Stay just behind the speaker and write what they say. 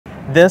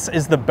This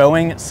is the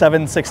Boeing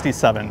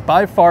 767,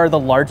 by far the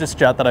largest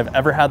jet that I've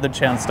ever had the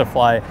chance to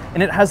fly,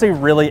 and it has a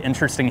really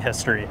interesting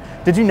history.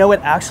 Did you know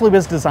it actually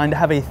was designed to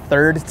have a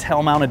third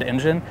tail-mounted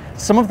engine?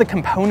 Some of the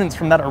components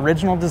from that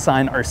original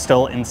design are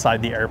still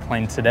inside the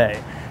airplane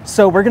today.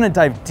 So we're going to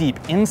dive deep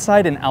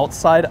inside and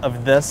outside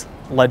of this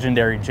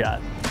legendary jet.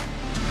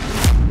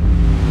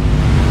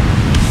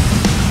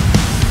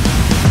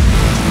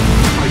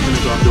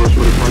 Doors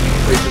for departure.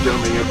 Ladies and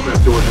gentlemen, the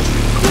aircraft door has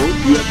been closed.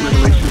 U.S.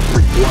 regulations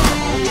require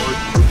all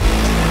large groups.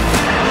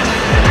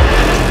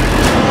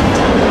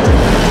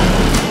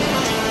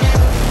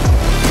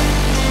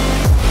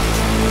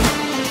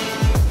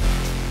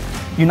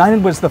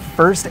 United was the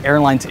first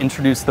airline to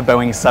introduce the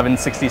Boeing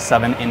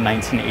 767 in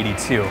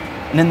 1982.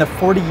 And in the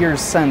 40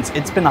 years since,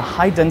 it's been a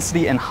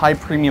high-density and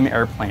high-premium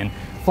airplane,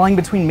 flying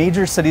between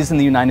major cities in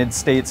the United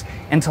States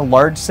and to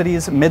large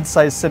cities,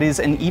 mid-sized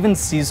cities, and even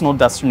seasonal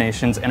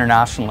destinations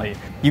internationally.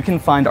 You can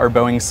find our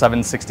Boeing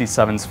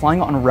 767s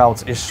flying on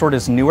routes as short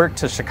as Newark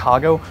to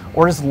Chicago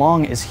or as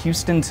long as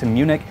Houston to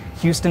Munich,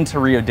 Houston to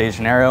Rio de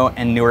Janeiro,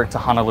 and Newark to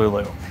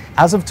Honolulu.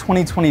 As of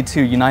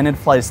 2022, United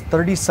flies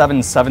 37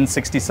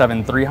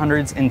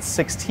 767-300s and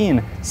 16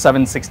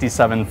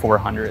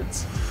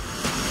 767-400s.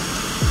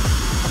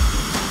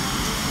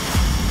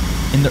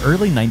 In the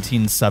early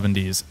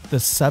 1970s, the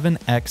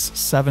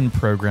 7X7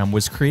 program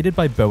was created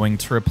by Boeing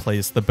to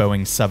replace the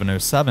Boeing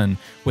 707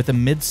 with a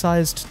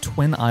mid-sized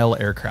twin-aisle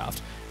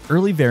aircraft.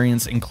 Early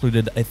variants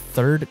included a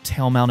third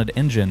tail-mounted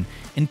engine,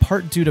 in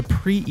part due to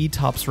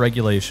pre-ETOPS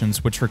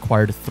regulations which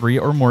required 3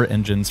 or more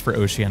engines for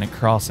oceanic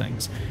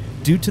crossings.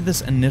 Due to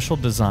this initial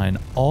design,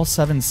 all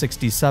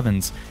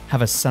 767s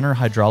have a center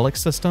hydraulic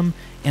system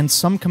and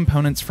some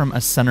components from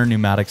a center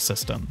pneumatic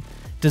system.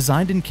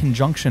 Designed in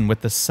conjunction with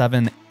the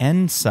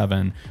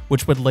 7N7,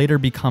 which would later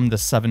become the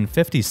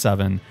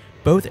 757,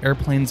 both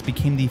airplanes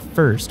became the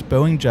first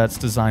Boeing jets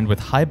designed with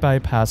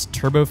high-bypass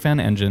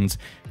turbofan engines,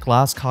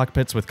 glass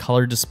cockpits with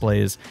color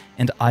displays,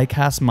 and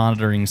ICAS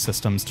monitoring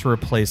systems to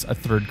replace a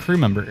third crew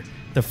member,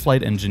 the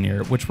flight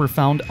engineer, which were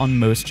found on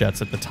most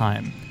jets at the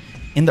time.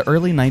 In the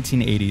early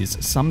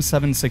 1980s, some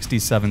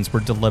 767s were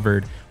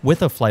delivered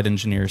with a flight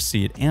engineer's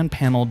seat and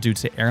panel due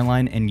to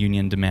airline and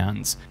union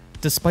demands.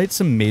 Despite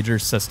some major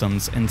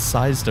systems and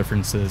size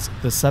differences,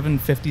 the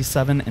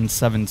 757 and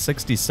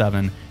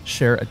 767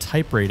 share a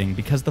type rating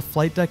because the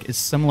flight deck is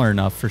similar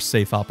enough for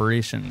safe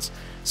operations,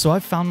 so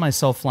I've found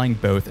myself flying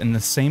both in the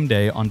same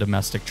day on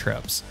domestic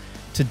trips.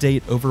 To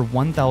date, over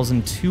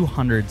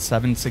 1,200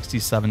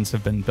 767s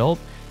have been built,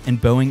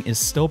 and Boeing is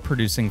still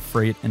producing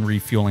freight and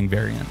refueling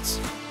variants.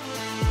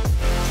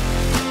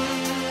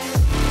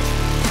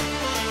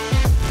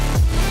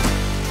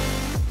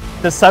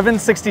 The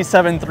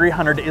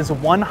 767-300 is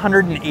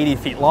 180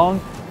 feet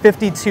long,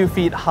 52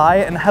 feet high,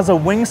 and has a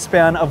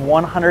wingspan of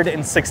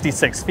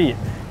 166 feet.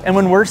 And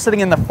when we're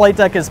sitting in the flight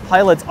deck as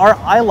pilots, our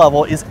eye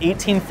level is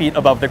 18 feet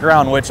above the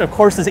ground, which of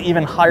course is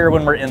even higher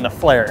when we're in the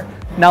flare.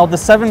 Now the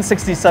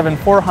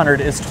 767-400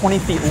 is 20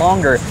 feet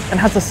longer and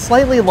has a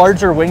slightly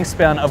larger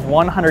wingspan of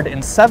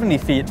 170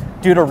 feet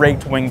due to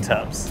raked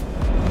wingtips.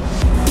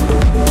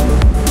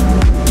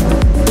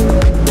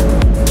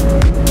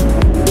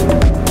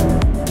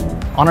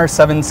 On our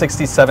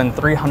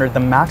 767-300, the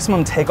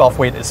maximum takeoff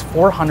weight is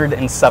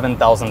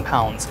 407,000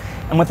 pounds,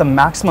 and with a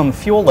maximum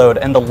fuel load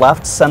in the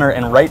left, center,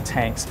 and right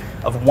tanks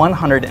of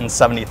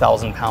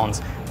 170,000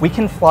 pounds, we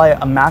can fly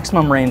a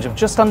maximum range of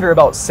just under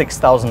about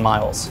 6,000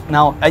 miles.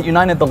 Now, at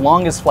United, the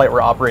longest flight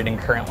we're operating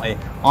currently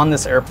on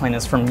this airplane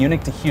is from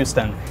Munich to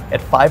Houston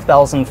at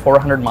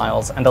 5,400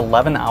 miles and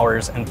 11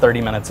 hours and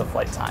 30 minutes of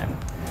flight time.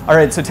 All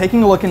right, so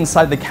taking a look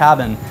inside the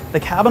cabin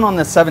on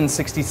the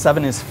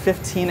 767 is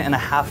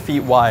 15.5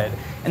 feet wide.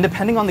 And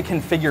depending on the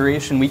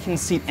configuration, we can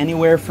seat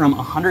anywhere from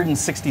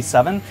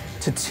 167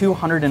 to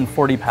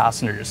 240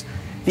 passengers.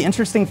 The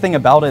interesting thing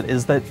about it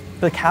is that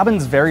the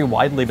cabins vary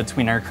widely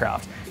between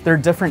aircraft. There are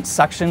different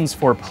sections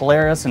for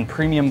Polaris and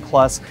Premium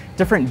Plus,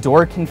 different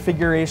door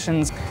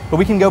configurations, but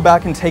we can go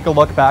back and take a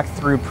look back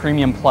through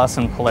Premium Plus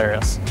and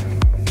Polaris.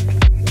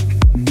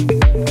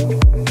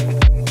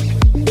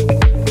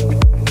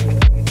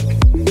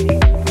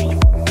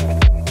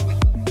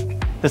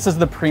 This is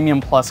the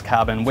Premium Plus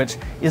cabin, which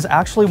is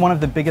actually one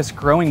of the biggest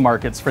growing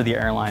markets for the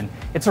airline.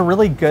 It's a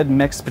really good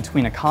mix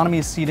between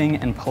economy seating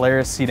and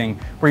Polaris seating,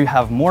 where you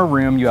have more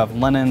room, you have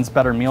linens,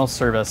 better meal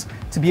service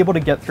to be able to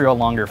get through a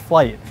longer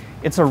flight.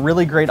 It's a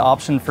really great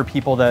option for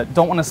people that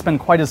don't want to spend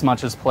quite as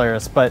much as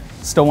Polaris, but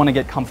still want to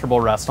get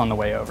comfortable rest on the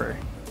way over.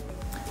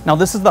 Now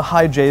this is the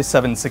high J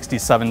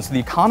 767, so the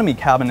economy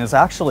cabin is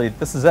actually,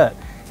 this is it.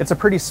 It's a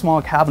pretty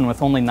small cabin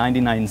with only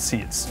 99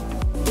 seats.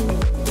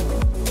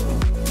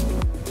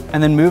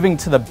 And then moving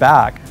to the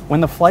back,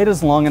 when the flight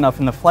is long enough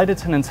and the flight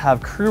attendants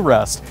have crew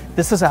rest,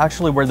 this is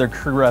actually where their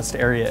crew rest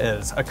area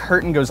is. A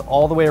curtain goes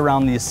all the way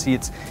around these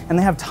seats, and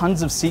they have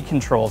tons of seat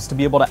controls to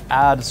be able to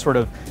add sort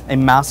of a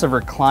massive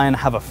recline,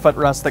 have a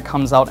footrest that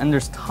comes out, and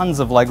there's tons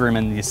of legroom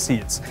in these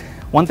seats.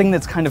 One thing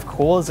that's kind of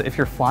cool is if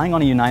you're flying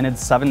on a United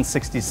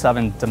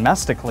 767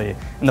 domestically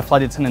and the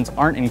flight attendants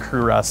aren't in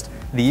crew rest,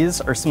 these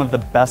are some of the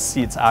best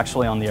seats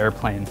actually on the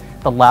airplane.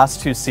 The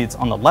last two seats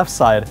on the left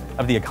side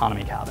of the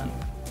economy cabin.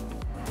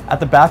 At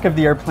the back of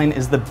the airplane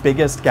is the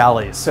biggest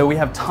galley, so we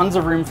have tons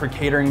of room for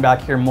catering back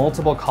here,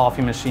 multiple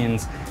coffee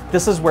machines.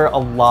 This is where a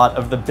lot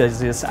of the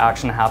busiest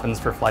action happens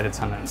for flight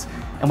attendants.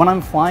 And when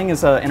I'm flying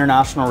as an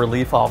International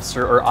Relief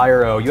Officer or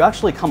IRO, you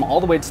actually come all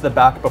the way to the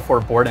back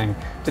before boarding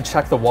to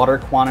check the water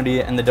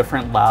quantity and the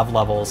different lav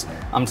levels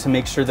to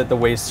make sure that the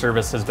waste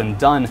service has been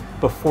done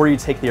before you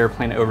take the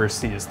airplane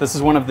overseas. This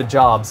is one of the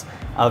jobs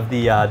of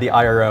the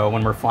IRO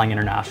when we're flying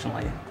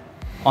internationally.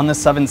 On the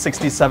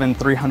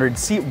 767-300,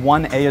 seat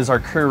 1A is our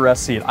crew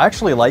rest seat. I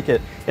actually like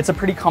it. It's a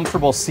pretty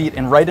comfortable seat,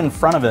 and right in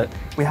front of it,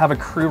 we have a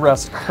crew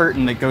rest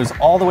curtain that goes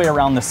all the way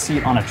around the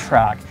seat on a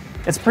track.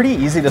 It's pretty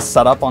easy to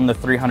set up on the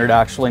 300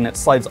 actually, and it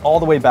slides all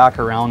the way back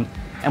around.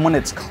 And when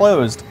it's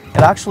closed,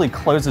 it actually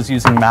closes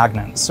using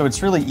magnets. So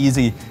it's really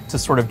easy to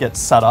sort of get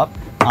set up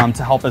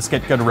to help us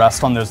get good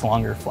rest on those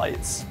longer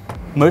flights.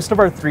 Most of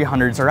our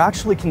 300s are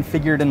actually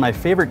configured in my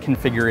favorite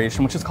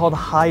configuration, which is called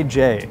High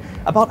J.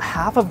 About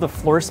half of the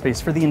floor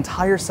space for the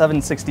entire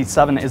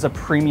 767 is a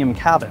premium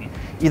cabin,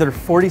 either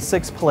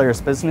 46 Polaris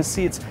business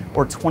seats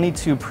or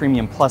 22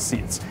 premium plus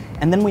seats.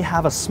 And then we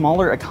have a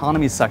smaller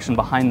economy section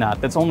behind that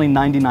that's only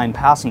 99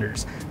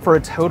 passengers for a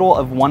total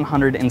of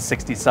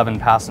 167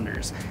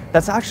 passengers.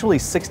 That's actually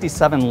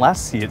 67 less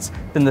seats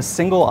than the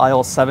single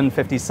aisle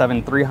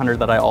 757-300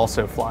 that I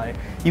also fly.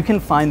 You can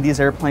find these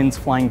airplanes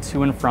flying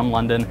to and from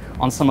London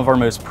on some of our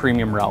most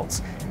premium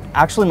routes.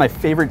 Actually, my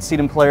favorite seat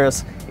in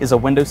Polaris is a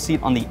window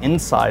seat on the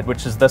inside,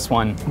 which is this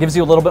one. It gives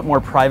you a little bit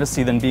more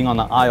privacy than being on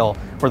the aisle,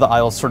 where the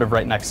aisle is sort of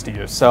right next to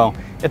you. So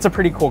it's a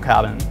pretty cool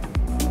cabin.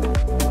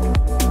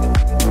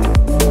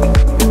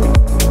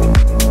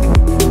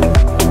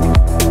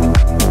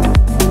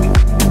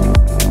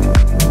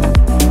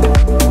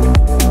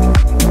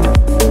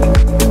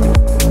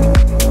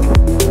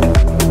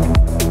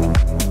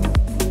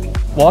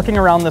 Walking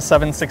around the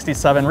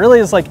 767 really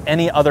is like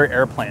any other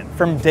airplane.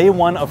 From day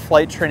one of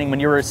flight training when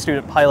you were a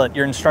student pilot,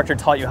 your instructor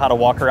taught you how to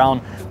walk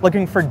around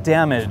looking for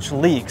damage,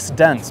 leaks,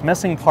 dents,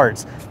 missing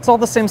parts. It's all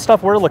the same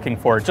stuff we're looking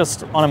for,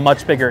 just on a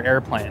much bigger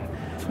airplane.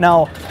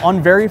 Now,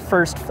 on very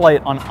first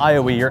flight on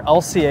IOE, your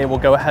LCA will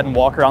go ahead and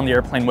walk around the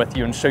airplane with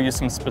you and show you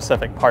some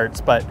specific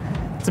parts, but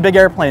it's a big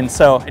airplane,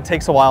 so it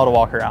takes a while to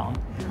walk around.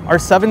 Our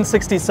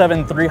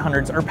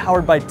 767-300s are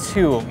powered by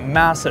two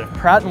massive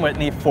Pratt &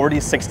 Whitney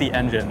 4060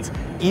 engines,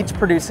 each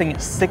producing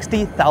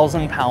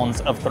 60,000 pounds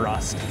of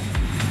thrust.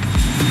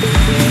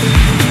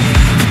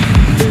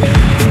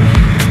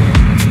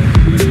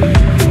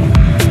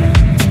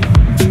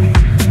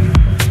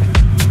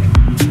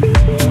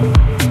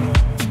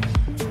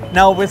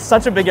 Now, with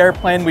such a big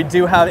airplane, we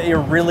do have a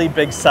really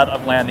big set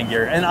of landing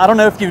gear. And I don't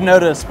know if you've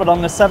noticed, but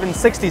on the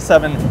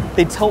 767,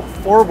 they tilt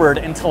forward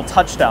until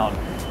touchdown.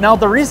 Now,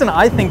 the reason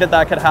I think that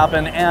that could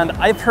happen, and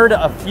I've heard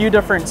a few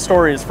different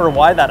stories for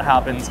why that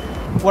happens,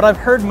 what I've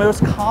heard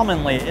most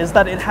commonly is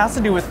that it has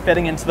to do with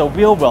fitting into the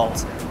wheel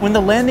wells. When the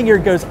landing gear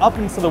goes up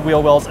into the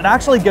wheel wells, it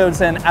actually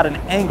goes in at an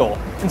angle.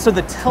 And so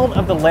the tilt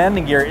of the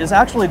landing gear is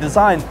actually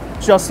designed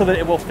just so that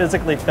it will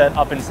physically fit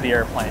up into the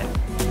airplane.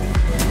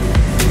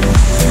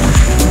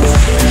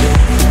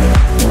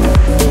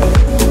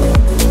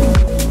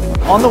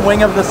 On the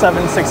wing of the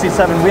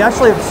 767, we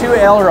actually have two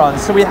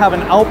ailerons. So we have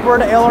an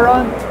outboard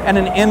aileron and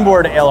an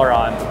inboard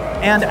aileron.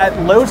 And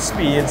at low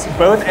speeds,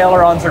 both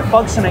ailerons are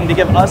functioning to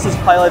give us as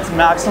pilots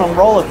maximum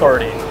roll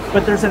authority.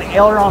 But there's an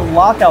Aileron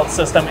Lockout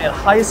system at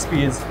high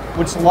speeds,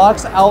 which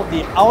locks out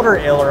the outer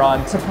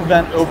aileron to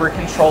prevent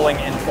over-controlling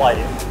in flight.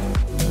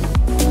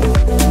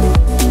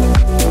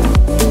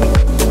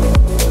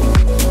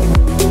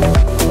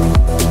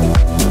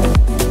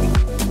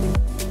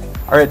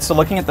 All right, so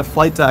looking at the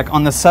flight deck,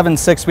 on the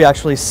 7.6, we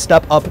actually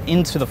step up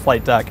into the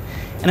flight deck,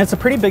 and it's a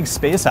pretty big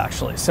space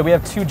actually. So we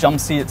have two jump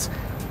seats.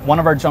 One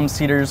of our jump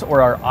seaters,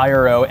 or our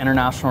IRO,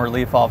 International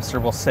Relief Officer,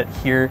 will sit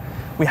here.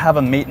 We have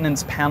a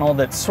maintenance panel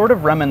that's sort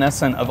of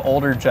reminiscent of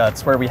older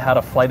jets where we had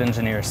a flight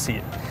engineer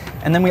seat.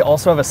 And then we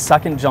also have a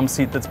second jump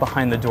seat that's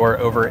behind the door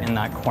over in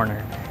that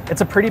corner.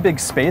 It's a pretty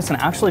big space,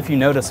 and actually if you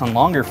notice on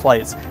longer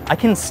flights, I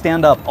can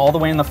stand up all the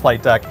way in the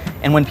flight deck,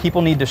 and when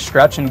people need to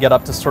stretch and get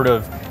up to sort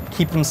of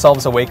keep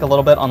themselves awake a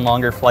little bit on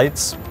longer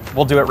flights,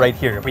 we'll do it right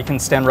here. We can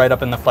stand right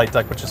up in the flight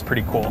deck, which is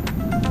pretty cool.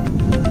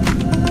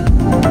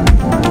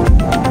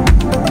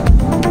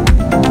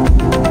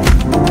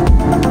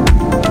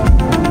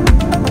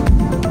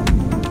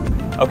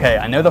 Okay,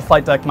 I know the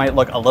flight deck might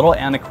look a little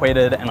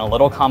antiquated and a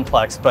little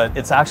complex, but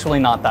it's actually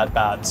not that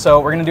bad. So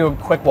we're gonna do a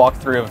quick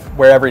walkthrough of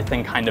where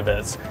everything kind of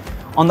is.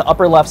 On the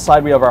upper left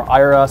side, we have our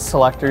IRS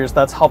selectors.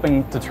 That's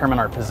helping determine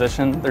our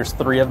position. There's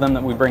 3 of them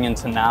that we bring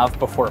into nav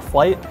before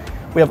flight.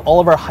 We have all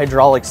of our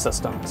hydraulic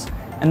systems.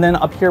 And then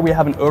up here, we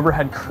have an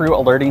overhead crew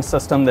alerting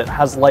system that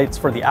has lights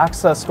for the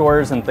access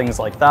doors and things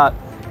like that.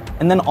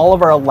 And then all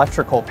of our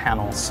electrical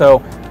panels. So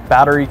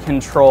battery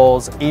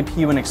controls,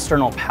 APU and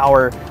external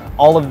power,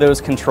 all of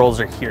those controls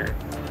are here.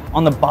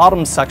 On the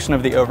bottom section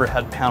of the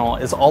overhead panel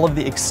is all of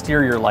the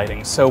exterior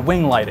lighting, so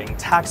wing lighting,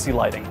 taxi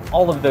lighting,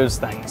 all of those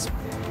things.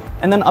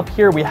 And then up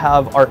here we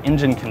have our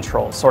engine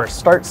controls, so our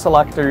start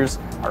selectors,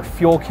 our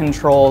fuel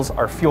controls,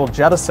 our fuel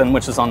jettison,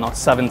 which is on the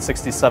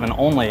 767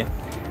 only,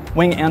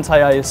 wing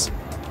anti-ice,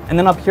 and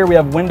then up here we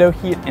have window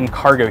heat and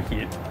cargo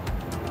heat.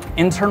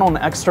 Internal and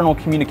external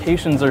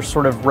communications are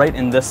sort of right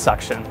in this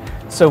section.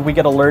 So we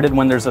get alerted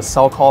when there's a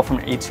cell call from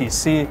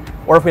ATC,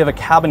 or if we have a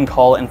cabin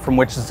call and from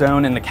which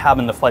zone in the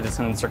cabin the flight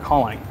attendants are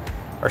calling.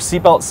 Our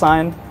seatbelt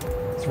sign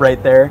is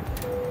right there.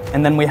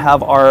 And then we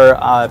have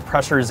our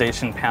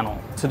pressurization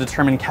panel to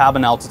determine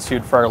cabin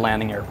altitude for our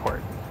landing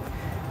airport.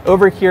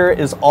 Over here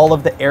is all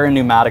of the air and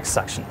pneumatic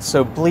sections.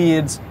 So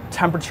bleeds,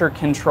 temperature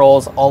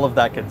controls, all of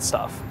that good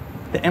stuff.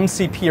 The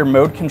MCP or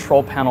mode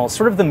control panel is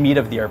sort of the meat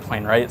of the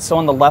airplane, right? So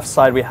on the left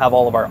side, we have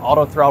all of our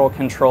auto throttle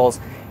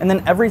controls, and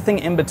then everything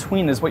in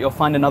between is what you'll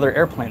find in other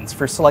airplanes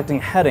for selecting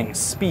heading,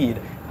 speed,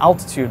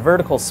 altitude,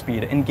 vertical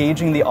speed,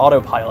 engaging the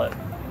autopilot.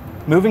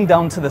 Moving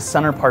down to the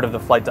center part of the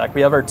flight deck,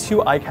 we have our two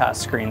ICAS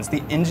screens,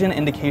 the engine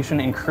indication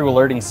and crew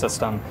alerting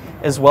system,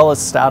 as well as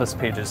status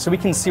pages. So we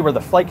can see where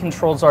the flight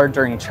controls are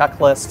during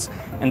checklists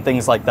and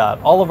things like that.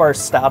 All of our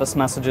status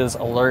messages,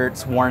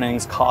 alerts,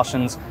 warnings,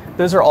 cautions,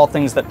 those are all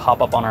things that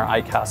pop up on our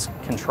ICAS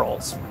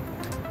controls.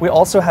 We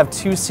also have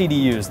two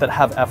CDUs that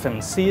have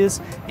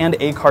FMCs and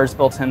ACARs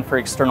built in for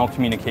external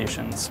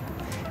communications.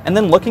 And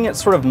then looking at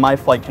sort of my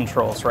flight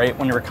controls, right,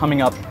 when we're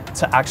coming up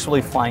to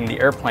actually flying the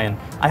airplane,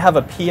 I have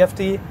a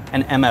PFD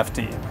and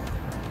MFD.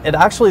 It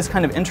actually is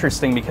kind of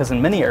interesting because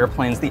in many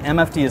airplanes, the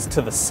MFD is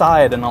to the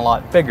side and a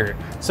lot bigger.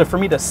 So for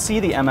me to see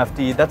the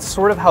MFD, that's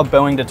sort of how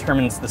Boeing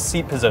determines the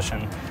seat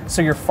position.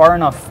 So you're far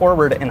enough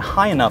forward and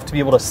high enough to be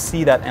able to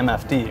see that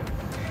MFD.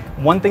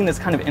 One thing that's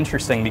kind of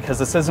interesting, because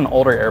this is an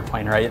older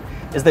airplane, right,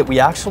 is that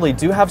we actually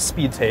do have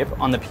speed tape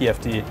on the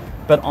PFD,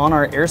 but on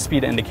our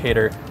airspeed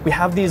indicator, we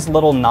have these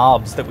little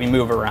knobs that we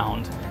move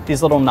around,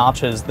 these little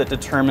notches that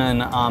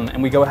determine,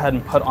 and we go ahead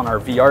and put on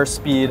our VR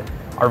speed,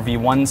 our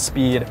V1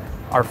 speed,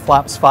 our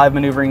flaps 5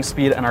 maneuvering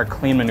speed, and our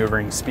clean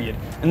maneuvering speed.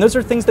 And those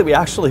are things that we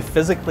actually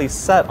physically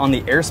set on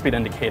the airspeed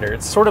indicator.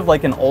 It's sort of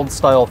like an old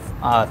style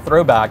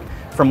throwback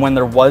from when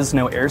there was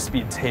no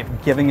airspeed tape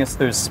giving us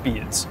those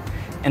speeds.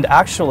 And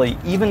actually,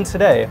 even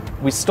today,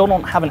 we still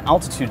don't have an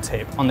altitude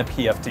tape on the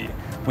PFD.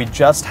 We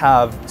just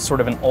have sort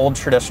of an old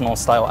traditional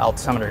style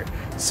altimeter.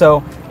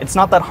 So it's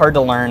not that hard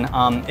to learn.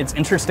 It's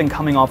interesting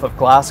coming off of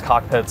glass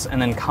cockpits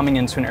and then coming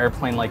into an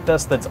airplane like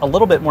this that's a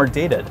little bit more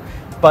dated,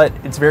 but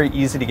it's very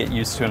easy to get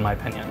used to in my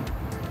opinion.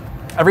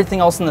 Everything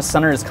else in the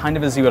center is kind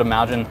of as you would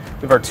imagine.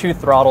 We have our two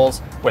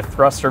throttles with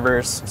thrust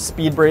reverse,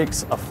 speed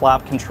brakes, a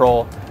flap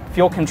control,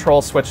 fuel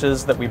control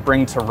switches that we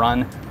bring to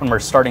run when we're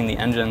starting the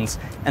engines,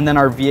 and then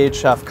our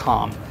VHF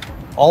comm.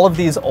 All of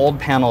these old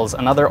panels,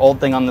 another old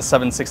thing on the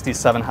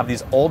 767, have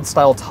these old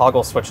style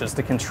toggle switches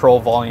to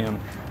control volume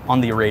on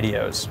the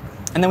radios.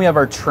 And then we have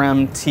our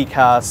trim,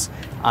 TCAS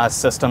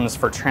systems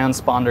for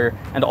transponder,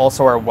 and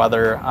also our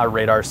weather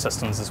radar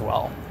systems as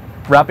well.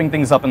 Wrapping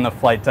things up in the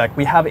flight deck,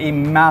 we have a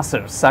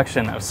massive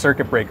section of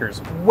circuit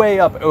breakers way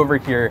up over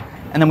here.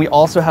 And then we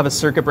also have a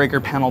circuit breaker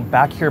panel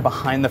back here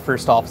behind the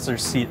first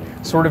officer's seat,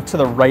 sort of to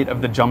the right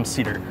of the jump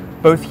seater,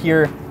 both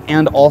here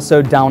and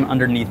also down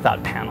underneath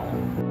that panel.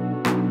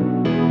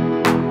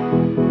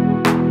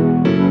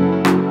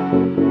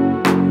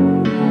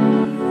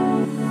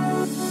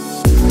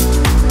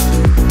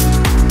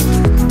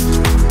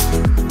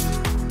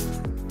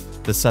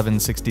 The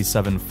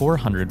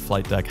 767-400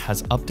 flight deck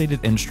has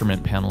updated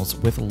instrument panels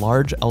with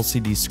large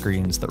LCD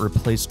screens that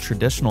replace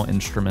traditional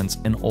instruments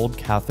in old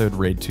cathode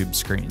ray tube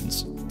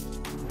screens.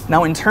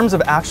 Now, in terms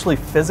of actually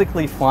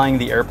physically flying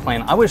the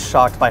airplane, I was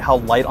shocked by how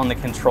light on the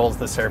controls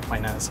this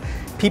airplane is.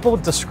 People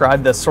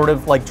describe this sort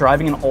of like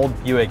driving an old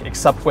Buick,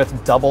 except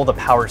with double the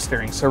power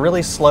steering. So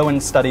really slow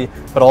and steady,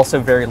 but also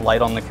very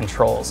light on the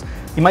controls.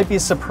 You might be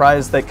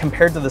surprised that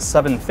compared to the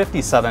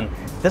 757,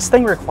 this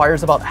thing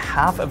requires about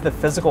half of the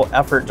physical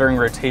effort during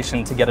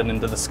rotation to get it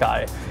into the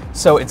sky.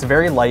 So it's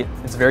very light,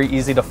 it's very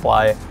easy to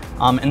fly.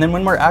 And then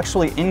when we're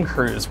actually in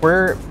cruise,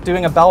 we're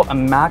doing about a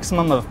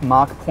maximum of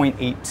Mach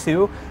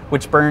 0.82,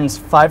 which burns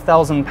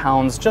 5,000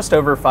 pounds, just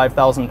over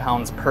 5,000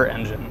 pounds per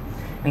engine.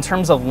 In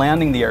terms of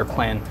landing the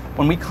airplane,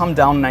 when we come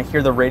down and I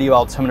hear the radio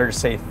altimeter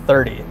say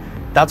 30,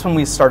 that's when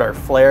we start our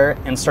flare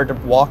and start to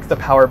walk the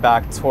power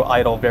back to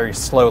idle very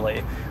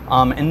slowly.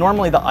 And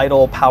normally the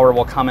idle power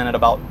will come in at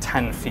about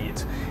 10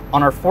 feet.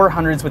 On our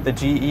 400s with the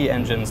GE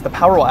engines, the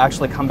power will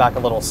actually come back a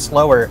little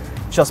slower,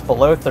 just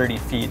below 30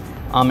 feet,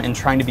 and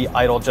trying to be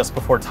idle just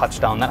before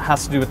touchdown. That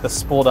has to do with the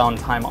spool down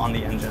time on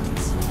the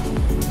engines.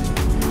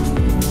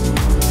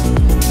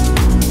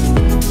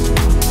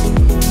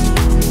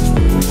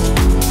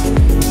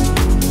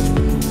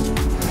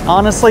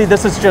 Honestly,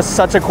 this is just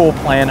such a cool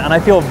plane, and I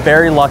feel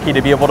very lucky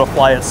to be able to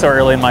fly it so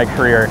early in my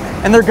career.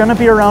 And they're gonna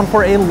be around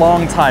for a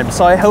long time,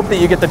 so I hope that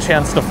you get the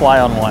chance to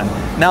fly on one.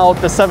 Now,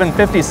 the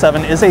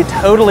 757 is a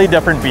totally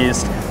different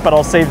beast, but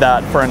I'll save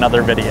that for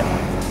another video.